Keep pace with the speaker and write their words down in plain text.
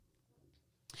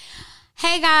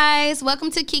Hey guys,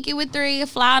 welcome to Kick It With Three, a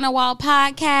Fly on the Wall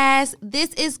podcast.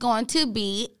 This is going to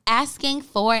be asking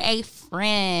for a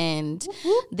friend.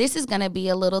 This is going to be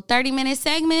a little 30-minute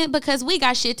segment because we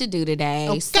got shit to do today.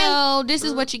 Okay. So this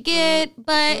is what you get,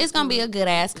 but it's going to be a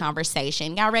good-ass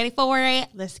conversation. Y'all ready for it?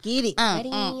 Let's get it.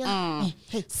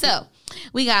 So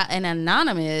we got an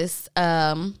anonymous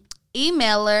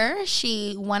emailer.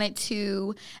 She wanted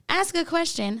to ask a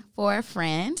question for a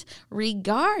friend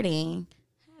regarding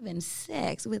having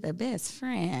sex with a best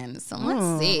friend. So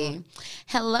let's see.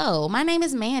 Hello, my name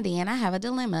is Mandy and I have a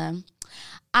dilemma.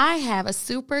 I have a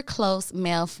super close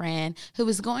male friend who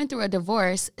is going through a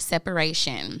divorce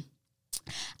separation.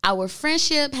 Our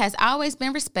friendship has always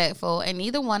been respectful and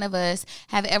neither one of us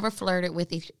have ever flirted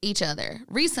with each other.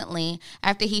 Recently,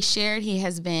 after he shared he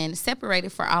has been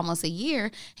separated for almost a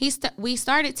year, we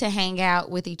started to hang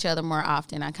out with each other more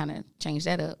often. I kind of changed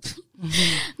that up.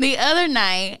 The other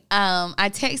night,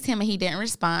 I texted him and he didn't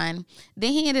respond.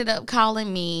 Then he ended up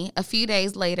calling me a few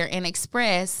days later and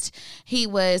expressed he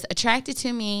was attracted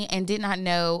to me and did not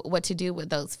know what to do with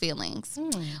those feelings.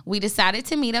 We decided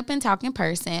to meet up and talk in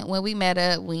person. When we met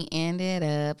up, we ended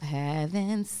up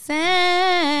having sex.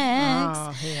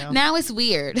 Now it's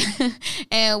weird.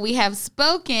 And we have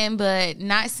spoken but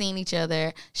not seen each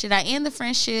other. Should I end the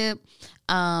friendship?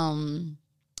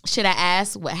 Should I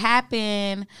ask what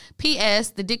happened?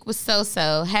 P.S. The dick was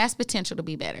so-so. Has potential to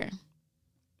be better.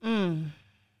 Damn,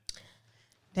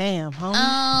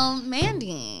 homie.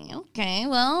 Mandy. Okay,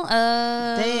 well,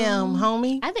 damn,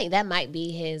 homie. I think that might be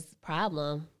his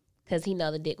problem. Because he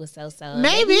know the dick was so-so.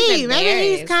 Maybe he's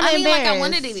kind of embarrassed. Like, I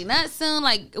wonder, did he nut soon?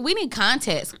 Like, we need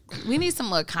context. We need some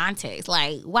more context.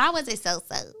 Like, why was it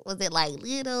so-so? Was it, like,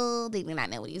 little? Did he not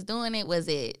know what he was doing it? Was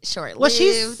it short-lived? Well,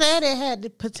 she said it had the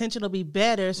potential to be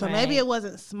better, so maybe it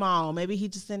wasn't small. Maybe he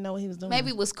just didn't know what he was doing.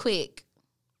 Maybe it was quick.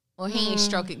 Or he ain't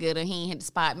stroke it good, or he ain't hit the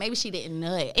spot. Maybe she didn't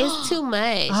nut. It's too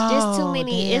much. There's too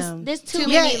many. There's too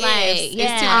many. Like,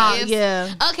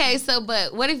 yeah. Okay, so,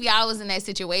 but what if y'all was in that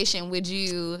situation?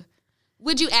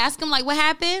 Would you ask him, like, what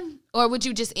happened? Or would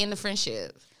you just end the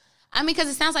friendship? I mean, because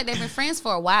it sounds like they've been friends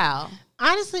for a while.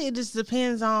 Honestly, it just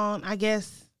depends on, I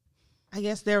guess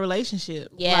their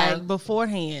relationship. Yeah. Like,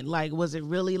 beforehand. Like, was it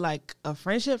really, like, a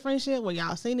friendship where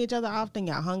y'all seen each other often?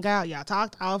 Y'all hung out? Y'all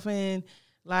talked often?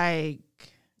 Like...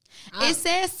 It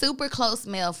says super close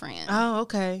male friend. Oh,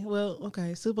 okay. Well,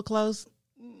 okay. Super close.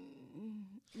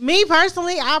 Me,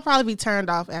 personally, I'll probably be turned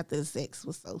off after the sex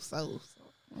was so.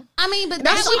 I mean, but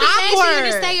that would be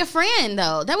easier to stay a friend,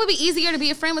 though. That would be easier to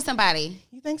be a friend with somebody.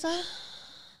 You think so?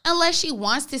 Unless she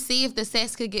wants to see if the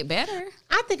sex could get better.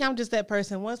 I think I'm just that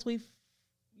person. Once we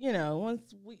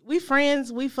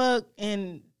friends, we fuck,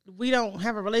 and we don't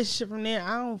have a relationship from there,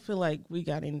 I don't feel like we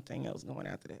got anything else going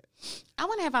after that. I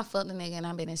wonder if I fucked a nigga and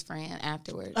I've been his friend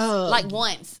afterwards. Like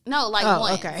once. No, like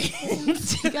once. Okay.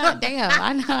 God damn,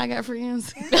 I know I got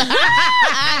friends.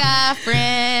 I got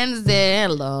friends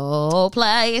in low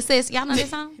places. Y'all know this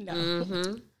song? No.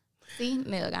 Mm-hmm. See?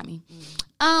 Nigga got me.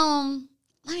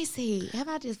 Let me see. Have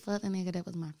I just fucked a nigga that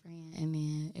was my friend and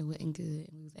then it wasn't good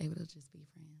and we was able to just be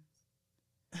friends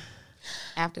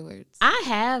afterwards? I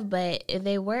have, but if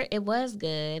they were, it was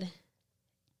good.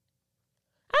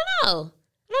 I don't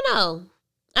know.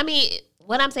 I mean,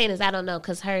 what I'm saying is I don't know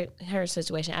because her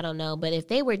situation, I don't know. But if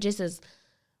they were just as,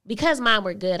 because mine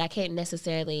were good, I can't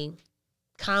necessarily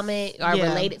comment or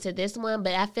relate it to this one.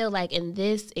 But I feel like in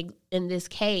this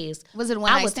case, was it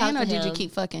one night stand or did you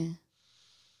keep fucking?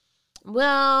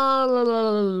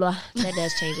 Well, that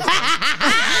does change it.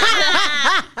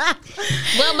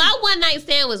 Well, my one night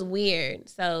stand was weird,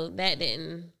 so that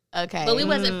didn't. Okay. But we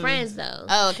wasn't friends though.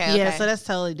 Oh, okay. Yeah, so that's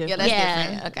totally different.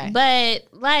 Yeah, that's different. Okay.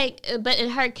 But in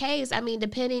her case, I mean,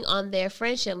 depending on their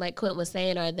friendship, like Quint was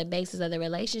saying, or the basis of the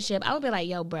relationship, I would be like,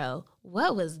 yo, bro,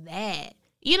 what was that?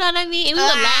 You know what I mean? And we would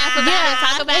laugh about it and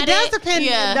talk about it. It does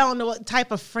depend on what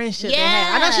type of friendship they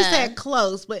have. I know she said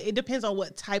close, but it depends on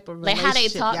what type of relationship. Like how they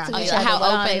talk to each other,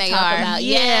 how open they are. About.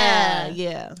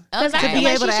 Yeah. Okay. To be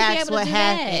able to ask what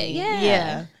happened.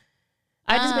 Yeah.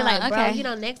 I just be like,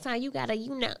 bro, next time you gotta, all this,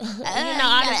 you know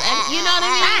what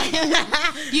I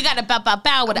mean? You gotta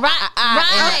bow with right.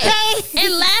 Okay.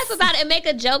 And laugh about it and make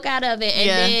a joke out of it, and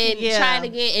then try it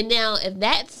again. And now, if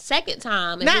that second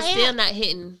time, if it's still not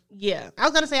hitting, I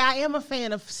was gonna say I am a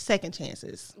fan of second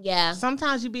chances. Yeah,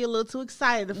 sometimes you be a little too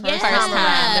excited the first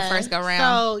time, the first go round.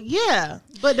 So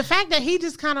but the fact that he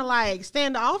just kind of like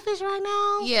standoffish right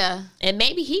now, and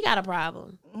maybe he got a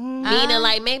problem, meaning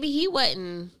like maybe he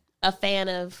wasn't a fan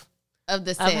of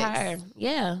the sex. Of her.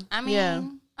 Yeah. I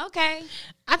mean, Okay.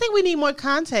 I think we need more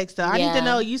context, though. I need to Yeah.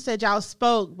 know. You said y'all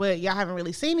spoke, but y'all haven't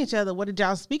really seen each other. What did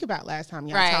y'all speak about last time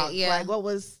y'all Right, talked? yeah. Like, what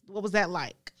was that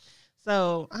like?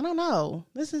 So I don't know.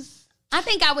 This is I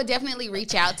think I would definitely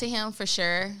reach out to him for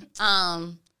sure.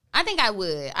 I think I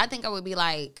would. I think I would be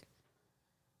like,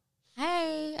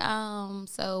 hey,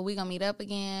 so we gonna meet up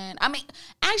again. I mean,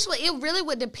 actually, it really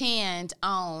would depend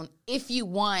on if you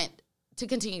want to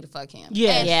continue to fuck him.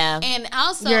 Yeah. And, Yeah. and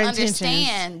also Your intentions.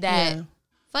 understand that Yeah.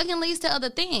 fucking leads to other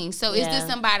things. So is Yeah. this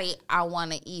somebody I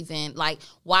want to even, like,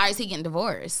 why is he getting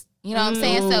divorced? You know what I'm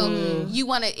saying? So you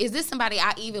want to, is this somebody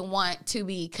I even want to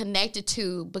be connected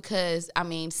to? Because, I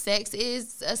mean, sex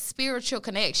is a spiritual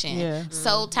connection. Yeah.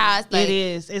 Soul ties. Like, it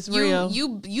is. It's real.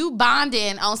 You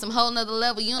bonding on some whole nother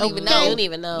level. You don't even know. You don't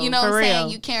even know. You know what For I'm saying?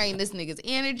 real. You carrying this nigga's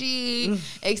energy,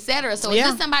 etc. So Yeah.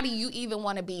 is this somebody you even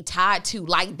want to be tied to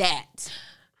like that?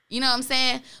 You know what I'm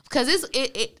saying? Because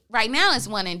it right now it's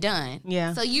one and done.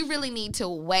 Yeah. So you really need to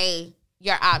weigh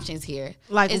your options here.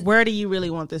 Like, Is- where do you really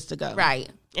want this to go? right.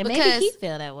 And because maybe he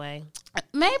feel that way.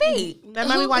 maybe. That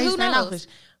might be why he's Who knows? standoffish.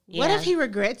 What Yeah. if he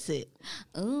regrets it?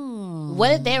 Ooh.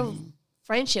 What if their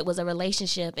friendship was a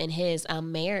relationship in his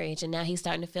marriage, and now he's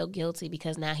starting to feel guilty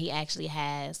because now he actually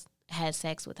has had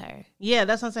sex with her? Yeah,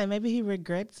 that's what I'm saying. Maybe he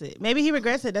regrets it. Maybe he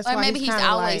regrets it. That's Or why maybe he's kinda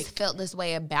always like, felt this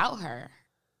way about her.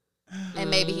 And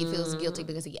maybe he feels guilty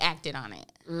because he acted on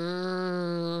it.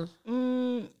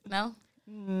 No?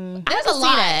 There's a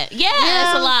lot.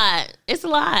 Yeah, it's a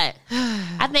lot.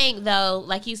 I think though,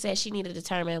 like you said, she need to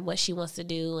determine what she wants to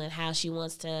do and how she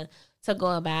wants to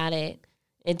go about it,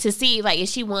 and to see like if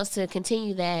she wants to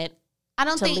continue that I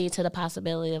don't to think lead to the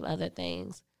possibility of other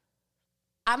things.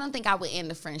 I don't think I would end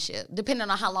the friendship, depending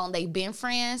on how long they've been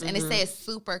friends. And it says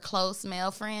super close male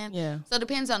friend. Yeah. So it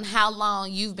depends on how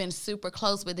long you've been super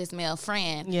close with this male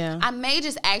friend. Yeah. I may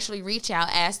just actually reach out,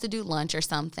 ask to do lunch or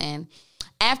something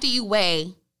after you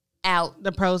weigh out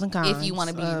the pros and cons. if you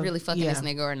want to be really fucking this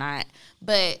nigga or not.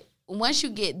 But once you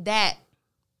get that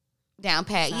down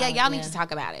pat, Solid, y'all need yeah. to talk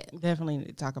about it. Definitely need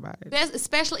to talk about it.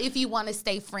 Especially if you want to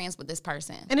stay friends with this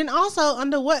person. And then also,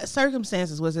 under what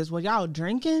circumstances was this? Were y'all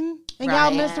drinking and Right.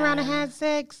 y'all messed around and had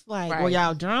sex? Like, were Right.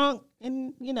 y'all drunk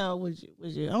and was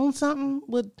you on something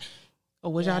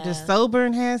or was y'all just Yeah. sober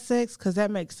and had sex? Because that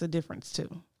makes a difference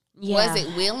too. Yeah. Was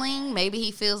it willing? Maybe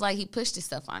he feels like he pushed his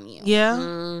stuff on you.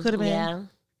 Yeah, could have been. Yeah.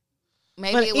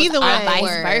 Maybe But it was either way- Or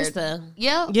awkward. vice versa.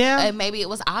 Yeah. Yeah. And maybe it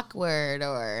was awkward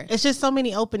or It's just so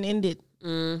many open-ended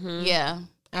yeah.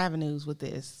 avenues with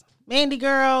this. Mandy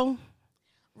girl,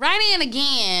 Write in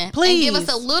again. Please. And give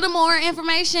us a little more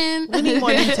information. we need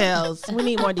more details. We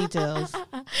need more details.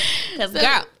 Because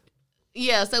girl.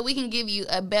 Yeah, so we can give you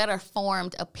a better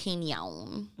formed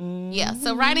opinion. Yeah,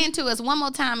 so write into us one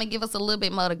more time and give us a little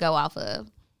bit more to go off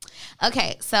of.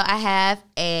 Okay, so I have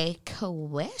a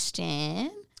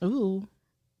question. Ooh.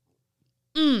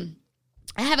 I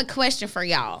have a question for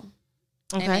y'all.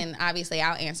 Okay. And then obviously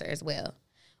I'll answer as well.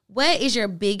 What is your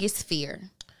biggest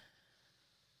fear?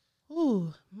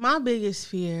 Ooh, my biggest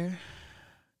fear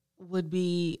would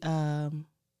be I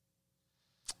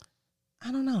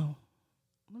don't know.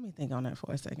 Let me think on that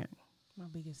for a second. My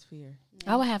biggest fear.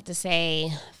 I would have to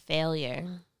say failure.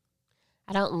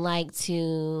 I don't like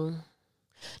to,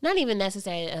 not even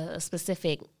necessarily a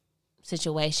specific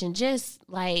situation, just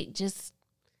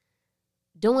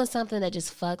doing something that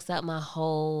just fucks up my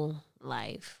whole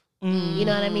life. You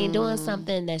know what I mean? Doing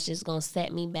something that's just going to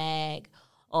set me back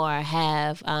or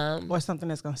have, Or something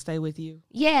that's gonna stay with you.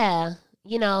 yeah,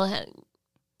 you know,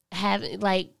 have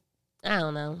like, I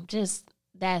don't know, just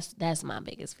that's my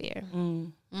biggest fear.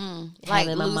 Like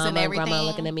Having my losing mama and everything, grandma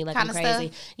looking at me like I'm kinda crazy.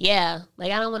 stuff? Yeah,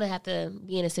 like I don't want to have to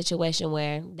be in a situation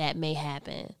where that may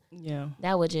happen. Yeah.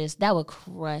 That would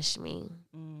crush me.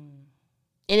 And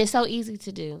it's so easy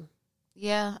to do.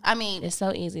 Yeah, I mean, It's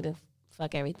so easy to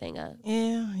fuck everything up.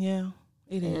 Yeah.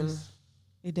 It Yeah. is.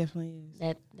 It definitely is.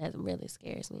 That really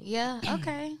scares me. yeah,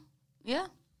 okay. Yeah.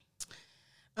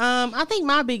 I think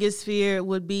my biggest fear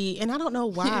would be, and I don't know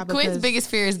why. Quinn's because, biggest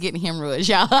fear is getting hemorrhoids,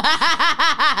 y'all.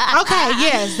 Okay,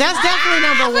 yes, that's definitely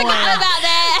number one. About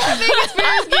that. biggest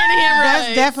fear is getting hemorrhoids.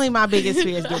 That's definitely my biggest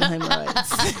fear is getting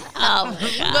hemorrhoids. Oh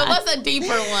my god. But what's a deeper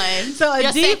one? So a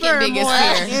Your deeper, second biggest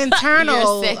more fear.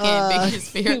 internal Your second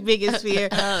biggest fear. biggest fear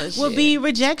Oh, would shit. be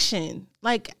rejection.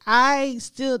 Like I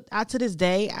to this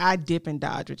day, I dip and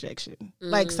dodge rejection.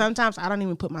 Like sometimes I don't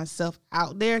even put myself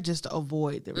out there just to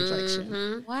avoid the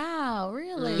rejection. Wow,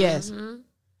 really? Yes,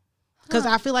 because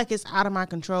I feel like it's out of my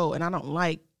control, and I don't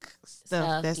like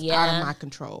stuff that's out yeah. of my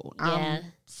control. Yeah. I'm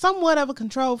somewhat of a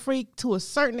control freak to a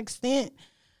certain extent.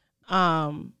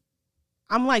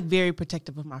 I'm like very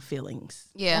protective of my feelings.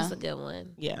 Yeah. That's a good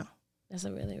one. Yeah. That's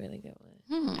a really, really good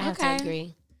one. I have okay. to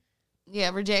agree.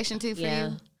 Yeah, rejection too for Yeah.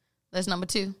 you. That's number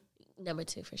 2. Number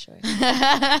 2 for sure.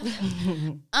 I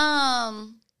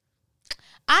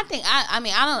think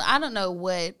I don't know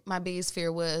what my biggest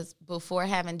fear was before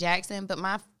having Jackson, but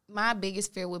my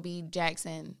biggest fear would be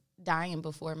Jackson dying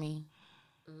before me,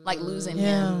 like losing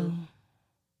him.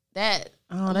 That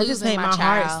that just made my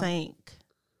heart sink.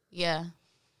 Yeah,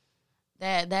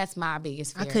 that's my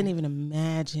biggest fear. I couldn't even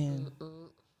imagine.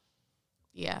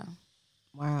 Yeah.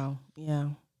 Wow. Yeah.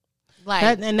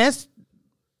 Like that's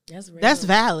real. That's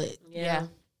valid. Yeah.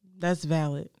 That's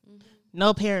valid.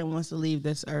 No parent wants to leave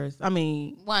this earth. I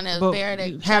mean, want to bear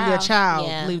their have their child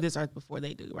Yeah. leave this earth before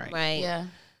they do, right? Right. Yeah.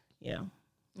 Yeah.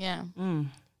 Yeah. Mm.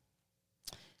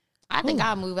 I think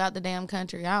I'll move out the damn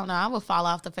country. I don't know. I would fall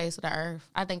off the face of the earth.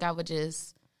 I think I would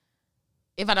just,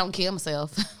 if I don't kill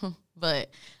myself, but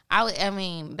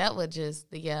that would just,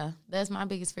 that's my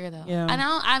biggest fear though. Yeah.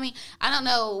 I don't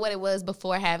know what it was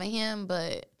before having him,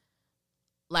 but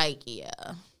like, yeah.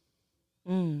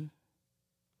 Mm.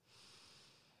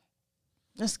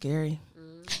 That's scary.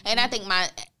 And I think my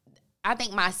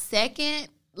second,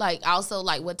 like also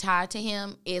like what tied to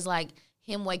him is like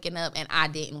him waking up and I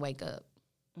didn't wake up.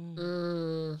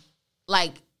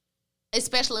 Like,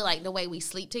 especially like the way we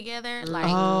sleep together. Like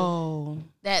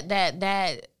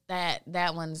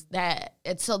that one's that.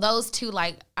 It's so those two,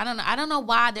 like, I don't know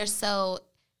why they're so,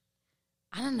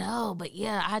 I don't know, but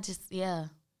yeah.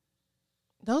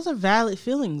 Those are valid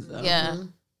feelings though. Yeah.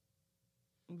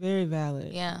 Very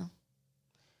valid. Yeah.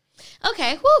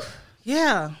 Okay, whew.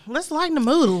 Yeah, let's lighten the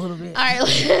mood a little bit. All right,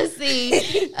 let's see.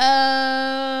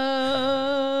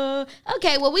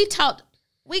 Okay, well, we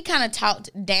kind of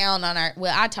talked down on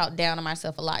I talked down on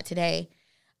myself a lot today.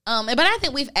 But I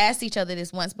think we've asked each other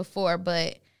this once before,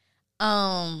 but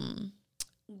who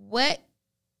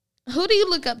do you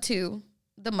look up to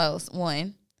the most,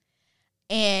 one?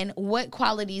 And what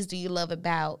qualities do you love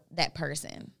about that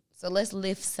person? So let's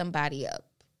lift somebody up.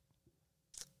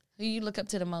 Who you look up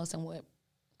to the most and what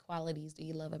qualities do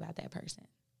you love about that person?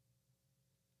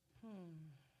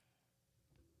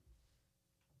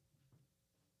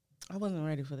 I wasn't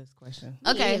ready for this question.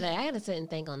 Okay. I had to sit and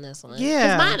think on this one.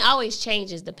 Yeah. Because mine always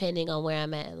changes depending on where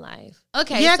I'm at in life.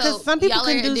 Okay. Yeah, so 'cause some people y'all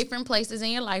can are in do different places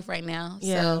in your life right now.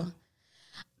 Yeah. So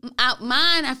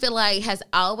mine, I feel like, has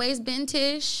always been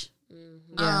Tish.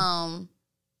 Yeah.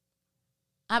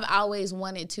 I've always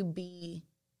wanted to be,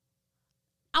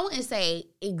 I wouldn't say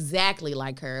exactly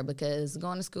like her because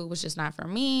going to school was just not for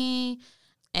me.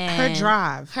 And her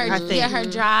drive, I think. Yeah, her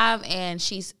drive, and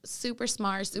she's super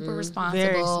smart, super responsible.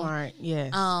 Very smart,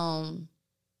 yes.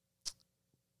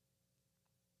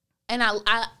 And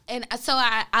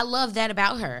I love that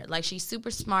about her. Like, she's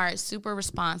super smart, super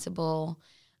responsible,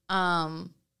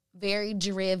 very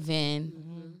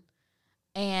driven,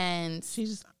 and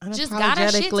she's just got her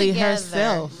shit unapologetically together.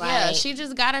 herself. Right. Yeah, Right. she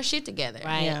just got her shit together.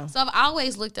 Right. Yeah. So I've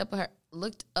always looked up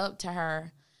to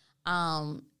her.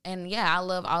 And yeah, I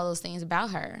love all those things about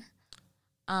her.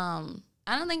 I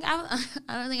don't think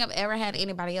I've ever had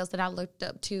anybody else that I looked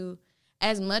up to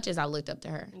as much as I looked up to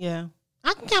her. Yeah.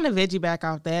 I can kind of veggie back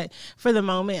off that for the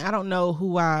moment. I don't know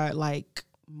who I like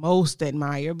most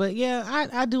admire, but yeah,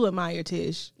 I do admire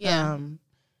Tish. Yeah.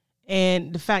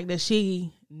 And the fact that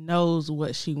she knows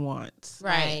what she wants.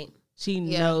 Right. She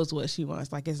knows what she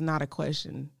wants. Like, it's not a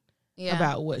question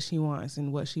about what she wants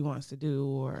and what she wants to do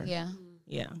or Yeah.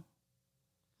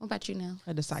 What about you now?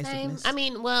 her decisiveness.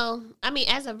 Same.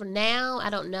 As of now, I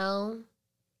don't know.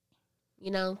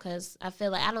 Because I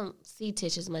feel like I don't see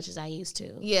Tish as much as I used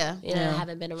to. Yeah. I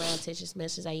haven't been around Tish as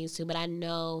much as I used to, but I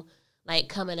know, like,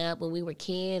 coming up when we were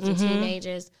kids and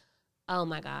teenagers, oh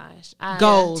my gosh.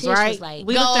 Goals, Tish right? was like,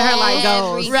 We looked at her like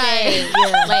goals. everything.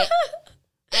 Yeah. Like,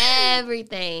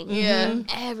 everything. Yeah.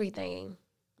 Everything.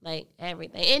 Like,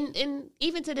 everything. And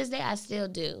even to this day, I still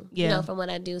do. Yeah. From what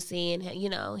I do see and,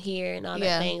 hear and all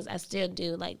Yeah. the things, I still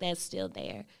do. Like, that's still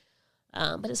there.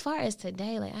 But as far as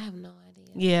today, like, I have no idea.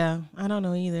 Yeah, I don't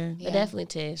know either. But definitely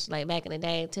Tish. Like, back in the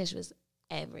day, Tish was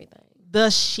everything. The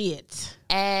shit.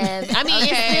 It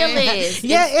still is.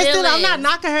 Yeah, it's still. I'm is. not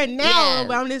knocking her now, Yeah.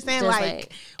 but I'm just saying, Just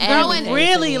like everything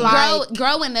really to me. like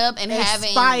growing up and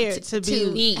aspired to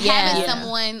be- having Yeah.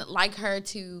 someone like her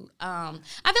to I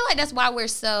feel like that's why we're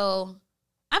so,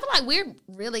 I feel like we're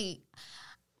really,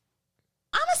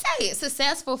 I'm gonna say it,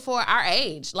 successful for our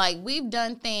age. Like, we've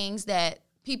done things that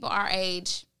people our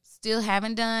age still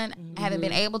haven't done, haven't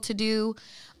been able to do.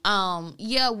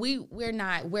 We're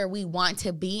not where we want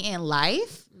to be in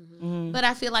life. But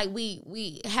I feel like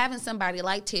we having somebody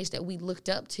like Tish that we looked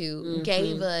up to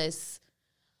gave us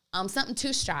something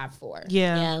to strive for.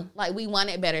 Yeah. Like we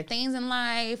wanted better things in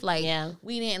life. Like Yeah.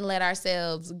 we didn't let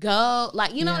ourselves go.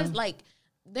 Like, you know, it's like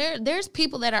there's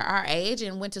people that are our age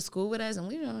and went to school with us and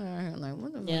we don't like,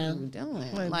 what the fuck are we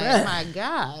doing? Like, Like, bruh. my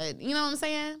God. You know what I'm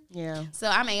saying? Yeah. So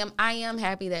I am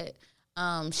happy that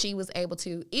she was able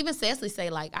to even Cecily say,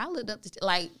 like, I looked up to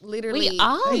like literally We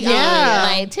all did. Yeah.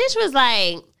 Like Tish was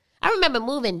like, I remember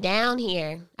moving down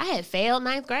here. I had failed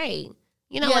 9th grade.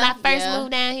 You know, when I first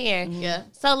moved down here. Yeah.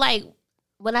 So like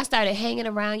when I started hanging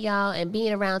around y'all and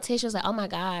being around Tish, I was like, oh my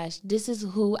gosh, this is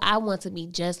who I want to be,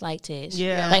 just like Tish.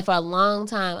 Yeah. Like for a long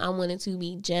time, I wanted to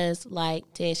be just like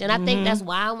Tish. And I think that's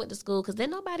why I went to school, because then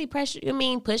nobody pushed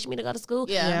me to go to school.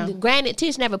 Yeah. Granted,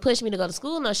 Tish never pushed me to go to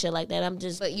school, no shit like that. But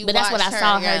that's what I watched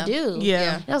saw her, her do.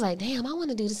 Yeah. And I was like, damn, I want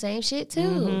to do the same shit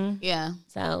too. Yeah.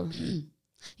 So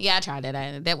Yeah, I tried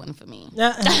that. That wasn't for me. At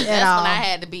That's all. when I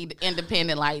had to be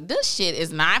independent. Like, this shit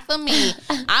is not for me.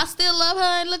 I still love her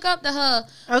and look up to her.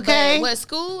 Okay. But what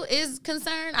school is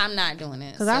concerned, I'm not doing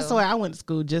it. Because I swear I went to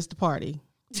school just to party.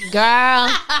 girl,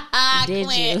 did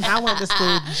Clint. you? I went to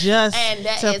school just And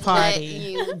that to is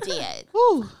party. what you did.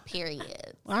 Whew.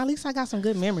 Period. Well, at least I got some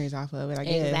good memories off of it, I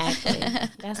guess. Exactly.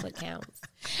 That's what counts.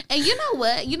 And you know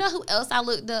what? You know who else I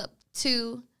looked up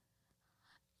to?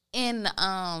 And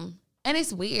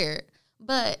it's weird,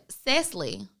 but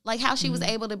Cecily, like how she was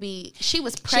able to be, she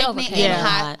was pregnant overcame in a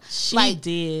high, lot. She like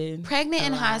did. pregnant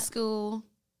in A high lot. school.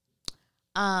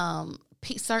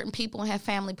 Certain people in her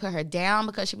family put her down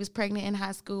because she was pregnant in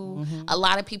high school. A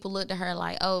lot of people looked at her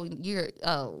like, "Oh,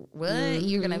 what?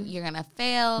 You're gonna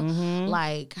fail."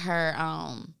 Like her,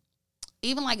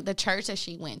 even like the church that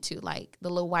she went to, like the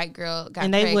little white girl got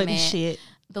And they pregnant. wouldn't shit.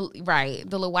 The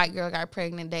little white girl got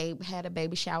pregnant. They had a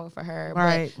baby shower for her.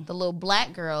 Right. But the little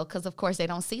black girl, because of course they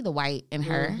don't see the white in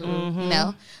her, you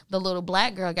know, the little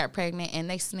black girl got pregnant and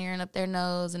they sneering up their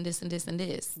nose and this and this and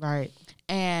this. Right.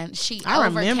 And she I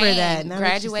remember overcame, that. Now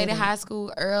that you graduated said it. high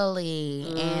school early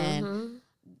and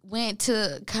went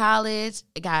to college,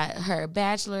 got her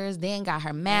bachelor's, then got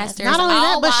her master's. Not only that,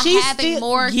 all but while she's having still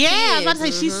more Yeah, kids. I was about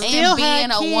to say she and still being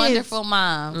had a kids. wonderful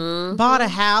mom. Bought a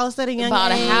house at a young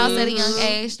Bought a age. house at a young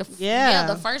age. Yeah.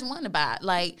 The first one to buy.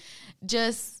 Like,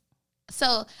 just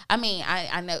so. I mean,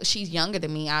 I know she's younger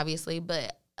than me, obviously,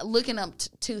 but looking up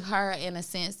to her in a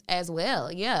sense as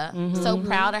well. Yeah, so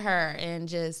proud of her and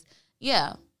just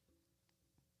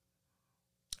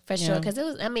For sure. Yeah. Because it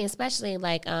was, I mean, especially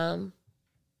like,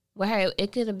 with her,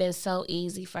 it could have been so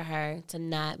easy for her to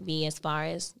not be as far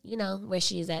as, you know, where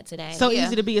she's at today. So Yeah.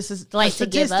 easy to be a like to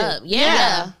give statistic. up.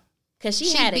 Yeah. Because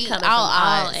she had it beat coming all from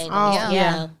all odds. angles. Oh,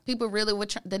 yeah. People really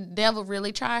would. The devil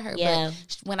really tried her. Yeah.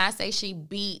 But when I say she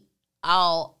beat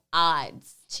all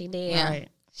odds, She did. Yeah. Right.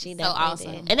 She So definitely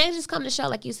awesome. did. And that just come to show,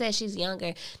 like you said, she's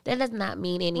younger. That does not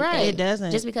mean anything. Right. It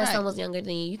doesn't. Just because Right. someone's younger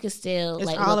than you, you can still It's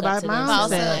like all look about up to them and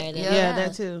mindset. admire them. Yeah. Yeah.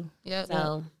 That too. yep,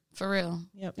 So for real.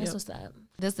 Yep. that's Yep. what's up.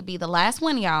 This will be the last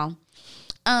one, y'all.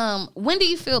 When do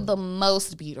you feel the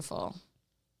most beautiful?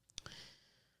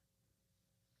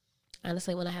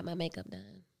 Honestly, when I had my makeup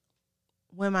done.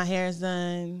 When my hair is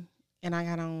done and I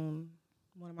got on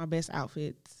one of my best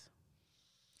outfits.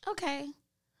 Okay.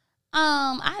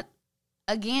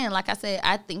 Like I said,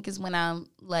 I think is when I'm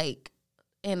like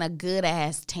in a good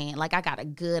ass tan. Like I got a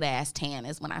good ass tan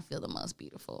is when I feel the most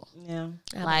beautiful. Yeah.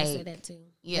 I Like, say that too.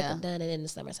 yeah. Makeup done and in the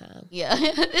summertime. Yeah,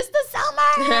 it's the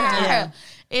summer. Yeah.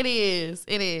 It is.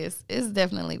 It's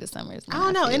definitely the summer. is when I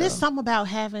don't know. And feel- it's something about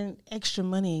having extra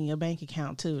money in your bank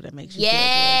account too that makes you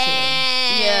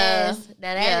Yes. Yeah.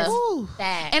 Now Yeah. that is Ooh.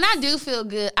 facts. and I do feel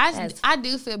good. That's I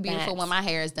do feel beautiful facts. when my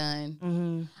hair is done. feel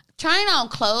good too. Trying on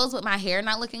clothes with my hair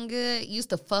not looking good used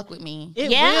to fuck with me.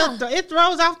 It Yeah. it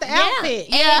throws off the outfit.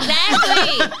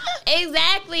 Exactly.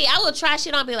 Exactly. I will try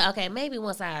shit on and be like, okay, maybe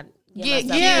once I get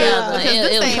myself yeah, together, because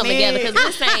this it'll ain't come together. it.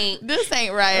 Because this ain't This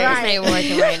ain't right. Right. this ain't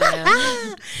working right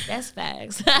now. That's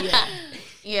facts.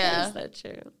 Yeah. That's so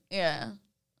true. Yeah.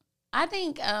 I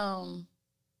think I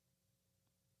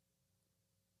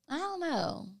don't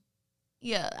know.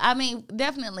 Yeah, I mean,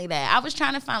 definitely that. I was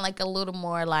trying to find like a little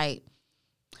more like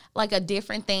a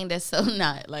different thing that's so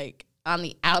not like on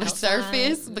the outer Outside.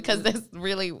 surface because that's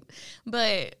really,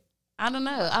 but I don't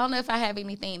know. I don't know if I have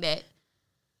anything that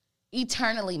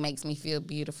eternally makes me feel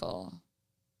beautiful.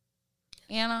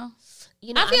 You know?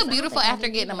 You know, I feel don't beautiful think I after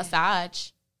do getting a either. massage.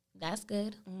 That's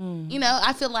good. You know,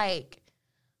 I feel like,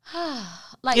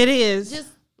 like It is. just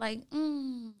like,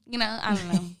 you know, I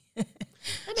don't know. That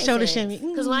makes Shoulder sense.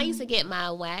 shimmy. Because when I used to get my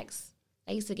wax,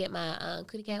 I used to get my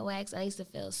Kitty Cat wax. I used to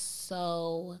feel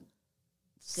so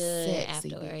good Sexy,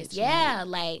 afterwards. bitch, Yeah,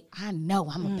 like I know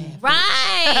I'm a bad.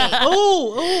 right.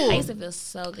 Ooh, I ooh. used to feel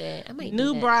so good. I might New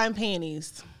do that. bra and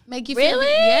panties. Make you feel Really?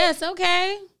 Yes,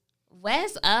 okay.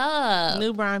 What's up?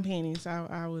 New brown panties.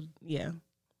 I would, yeah.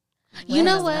 You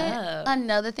know What's what? up?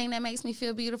 Another thing that makes me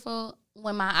feel beautiful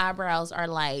when my eyebrows are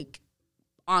like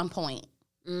on point.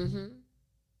 Mm-hmm.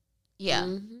 Yeah.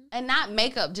 Mm-hmm. And not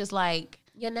makeup, just like,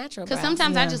 Your natural because brows.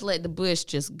 sometimes I Yeah. just let the bush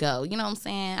just go. You know what I'm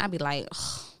saying? I'd be like,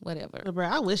 whatever. But bro,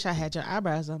 I wish I had your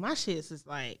eyebrows on. My shit's is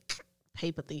like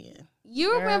paper thin.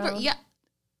 You remember? Girl. Yeah.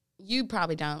 You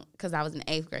probably don't, because I was in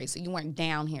 8th grade, so you weren't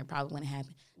down here probably when it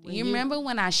happened. When You you- remember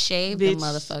when I shaved Bitch, the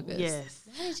motherfuckers? Yes.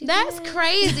 Why did you do That's that?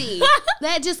 crazy.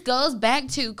 That just goes back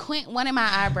to Quint wanted my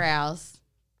eyebrows.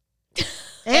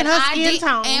 And her I skin did-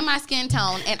 tone. And my skin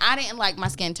tone. And I didn't like my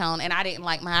skin tone. And I didn't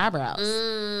like my eyebrows.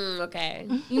 Okay.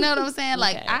 You know what I'm saying?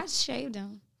 Like, Okay. I shaved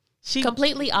them. she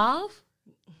Completely off?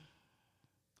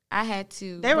 I had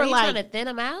to. They were you like trying to thin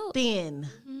them out? thin.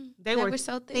 They They were were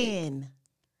so thick. thin.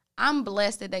 I'm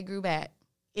blessed that they grew back.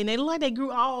 And they look like they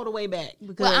grew all the way back.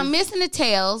 Because Well, I'm missing the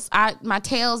tails. My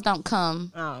tails don't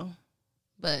come, oh.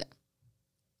 but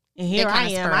And here They I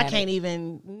kinda am. I sporadic. can't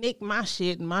even nick my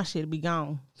shit and my shit be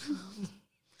gone.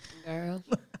 Girl.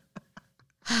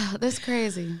 that's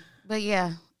crazy. But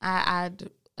yeah, a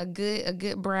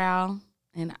good brow,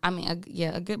 and I mean,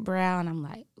 a good brow, and I'm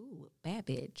like, ooh, bad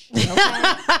bitch.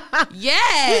 Okay.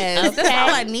 Yes, that's Okay. all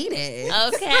I needed.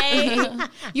 Okay.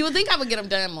 You would think I would get them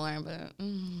done more, but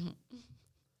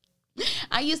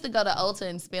I used to go to Ulta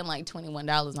and spend like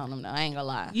 $21 on them. Though I ain't gonna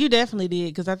lie. You definitely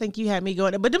did, because I think you had me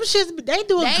going there. But them shits, they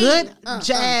do a They- good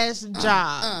jazz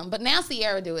job. But now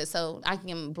Sierra do it, so I can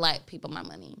give black people my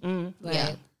money. Yeah.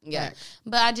 Right. Yeah. Right.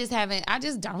 But I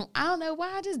don't know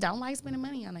why. I just don't like spending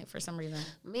money on it for some reason.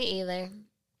 Me either.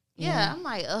 Yeah. I'm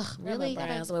like, ugh, really?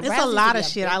 Brows. Gotta- When It's brows a used to lot be of a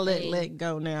shit big I thing. let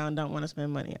go now and don't want to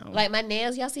spend money on. Like my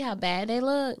nails, y'all see how bad they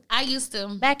look? I used to.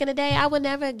 Back in the day, I would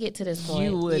never get to this point.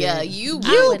 You would. Yeah, you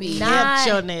I would would be. not- Kept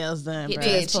your nails done, Get bro. to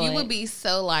this Bitch, you point. would be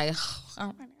so like,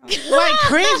 oh my God. Like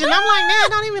cringing. I'm like, man, it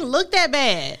don't even look that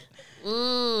bad.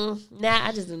 Nah,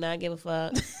 I just do not give a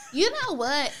fuck. You know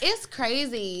what? It's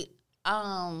crazy.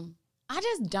 I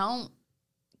just don't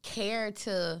care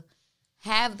to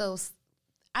have those.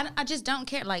 I just don't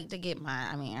care like to get my.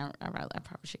 I mean, I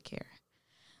probably should care,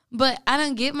 but I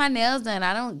don't get my nails done.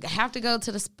 I don't have to go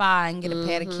to the spa and get a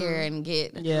pedicure and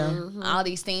get Yeah. all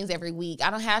these things every week. I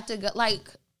don't have to go. Like,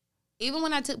 even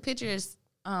when I took pictures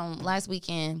last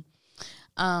weekend,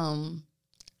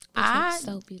 I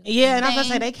so beautiful. Yeah, and I was gonna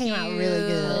say they Thank came out really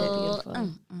good. you.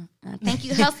 Thank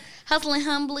you, Hustling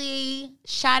Humbly.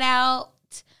 Shout out,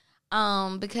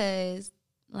 because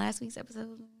last week's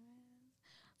episode.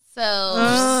 So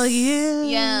Oh yeah.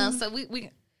 yeah, so we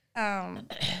I'm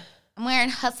wearing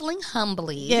Hustling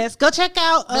Humbly. Yes, go check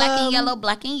out black and yellow,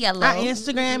 black and yellow. our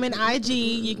Instagram and IG.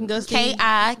 You can go see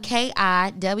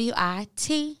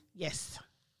KIKIWIT Yes.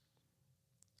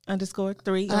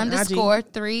 _3 on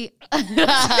 _3.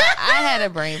 I had a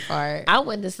brain fart. I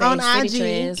wouldn't have On said IG. City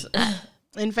Trends. IG.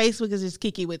 And Facebook is just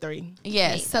Kiki with 3.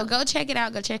 Yes, so go check it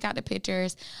out. Go check out the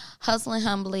pictures. Hustling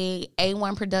Humbly,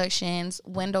 A1 Productions,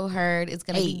 Wendell Hurd is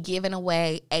going to be giving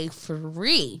away a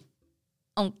free,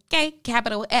 okay,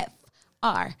 capital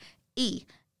FREE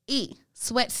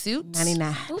sweatsuit.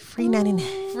 99. Free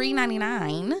 99. Free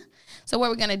 99. So what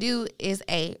we're going to do is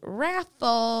a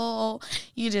raffle.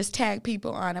 You just tag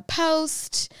people on a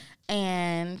post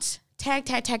and tag,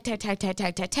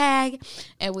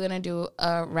 and we're going to do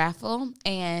a raffle.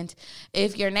 And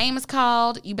if your name is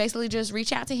called, you basically just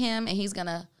reach out to him and he's going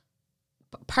to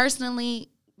personally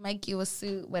make you a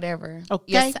suit, whatever.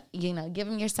 Okay. Give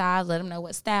him your size, let him know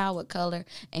what style, what color,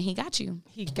 and he got you.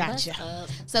 He got you.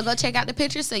 So go check out the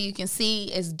pictures so you can see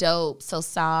it's dope, so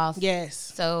soft. Yes.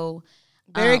 So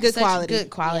Very good such quality. Good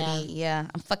quality. Yeah,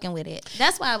 I'm fucking with it.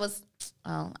 That's why I was.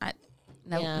 Not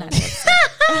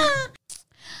that.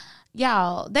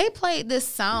 Y'all, they played this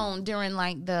song during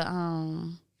like the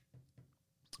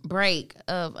break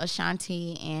of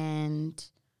Ashanti and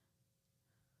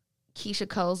Keisha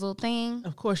Cole thing.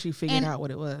 Of course you figured And- out what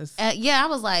it was. Yeah, I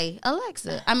was like,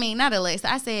 Alexa. I mean, not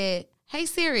Alexa. I said, hey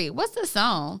Siri, what's the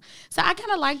song? So I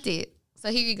kind of liked it.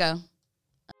 So here you go.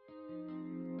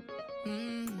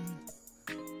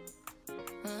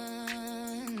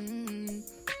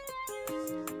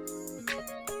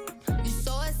 You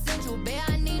so essential, babe,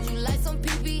 I need you like some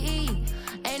PPE.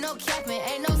 Ain't no capping,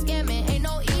 ain't no scamming, ain't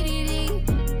no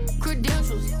EDD.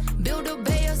 Credentials, build a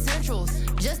bay essentials.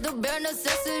 Just the bare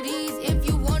necessities. If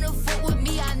you wanna fuck with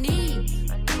me, I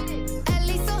need at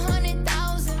least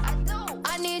 100,000.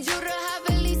 I need you to have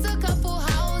at least a couple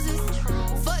houses.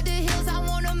 Fuck the hills, I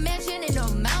want a mansion in the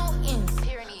mountains.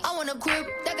 I want a crib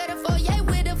that got a foyer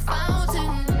with a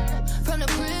fountain. From the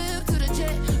crib to the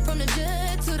jet, from the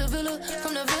jet to the villa,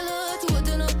 from the villa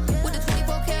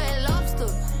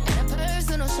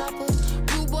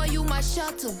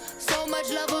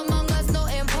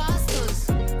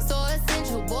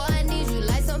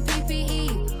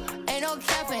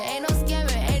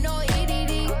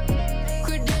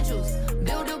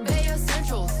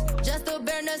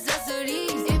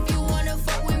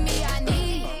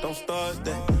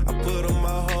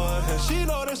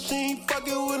ain't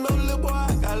fucking with no little boy,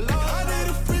 I got low. I need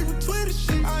a free with Twitter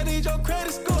shit. I need your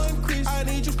credit score increase. I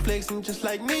need you flexing just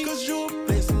like me, cause you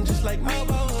flexing just like me. I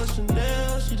bought her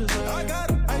Chanel, she deserve. I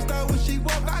got her iced out when she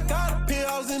walk. I got a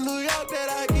penthouse in New York that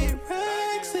I get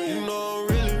racks in. You know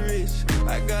I'm really rich.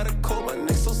 I got a cold, my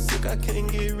neck so sick I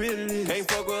can't get rid of this. Can't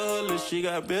fuck with her unless she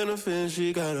got benefits,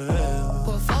 she got a hell.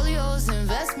 Portfolios,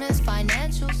 investments,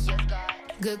 financials.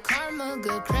 Good karma,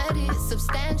 good credit,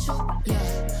 substantial.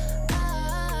 Yeah.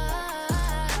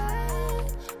 I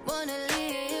wanna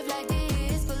live like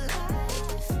this for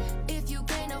life. If you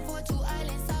can't afford 2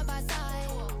 islands side by side,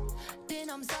 then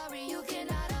I'm sorry you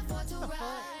cannot afford to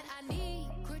ride. I need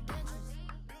credentials.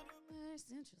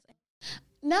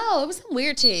 No, it was some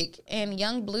weird chick in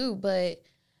Young Blue, but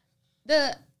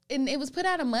and it was put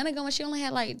out a month ago and she only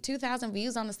had like 2,000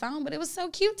 views on the song, but it was so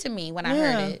cute to me when I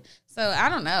heard it. So I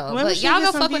don't know. Maybe but y'all get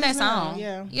go some fuck with that views now.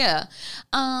 song. Yeah.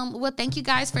 Well, thank you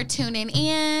guys for tuning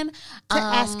in.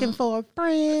 Asking for a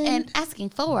friend. And asking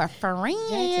for a friend.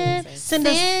 Yes. Send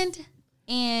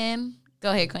in. Go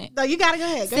ahead, Quint. No, you gotta go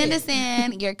ahead. Send us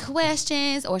in your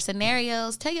questions or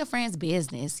scenarios. Tell your friends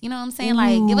business. You know what I'm saying?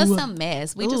 Like, give us some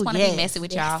mess. We just want to be messy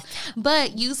with y'all.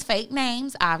 But use fake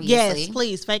names, obviously. Yes,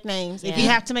 please, fake names. Yeah. If you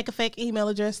have to make a fake email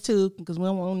address too, because we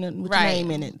don't want nothing with your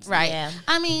name in it. Right. Yeah.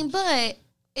 I mean, but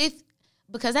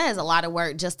because that is a lot of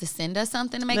work just to send us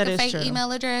something to make That a is fake true.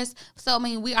 email address. So, I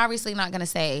mean, we obviously not going to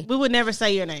say, We would never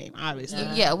say your name, obviously.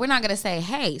 yeah, we're not going to say,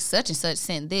 hey, such and such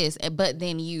sent this, but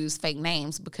then use fake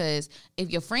names because if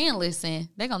your friend listen,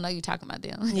 they're going to know you're talking about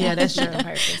them. Yeah, that's true.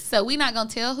 So we're not going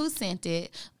to tell who sent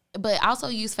it, but also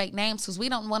use fake names because we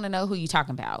don't want to know who you're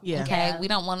talking about. Yeah. Okay. Yeah. We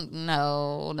don't want to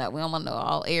know, we don't want to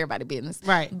know everybody's business.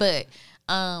 Right. But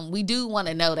we do want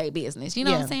to know their business. You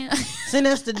know what I'm saying? Send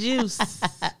us the juice.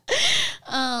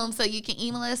 So you can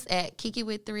email us at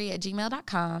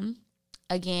kikiwith3@gmail.com.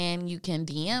 Again, you can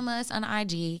DM us on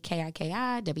IG,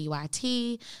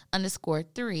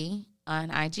 KIKIWYT_3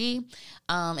 on IG.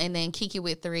 And then Kiki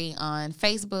with 3 on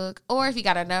Facebook. Or if you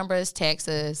got our numbers, text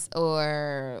us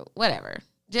or whatever.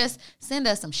 Just send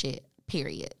us some shit.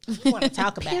 Period. We want to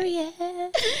talk about it. Period.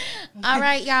 All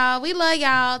right, y'all. We love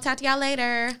y'all. Talk to y'all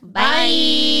later.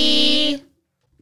 Bye.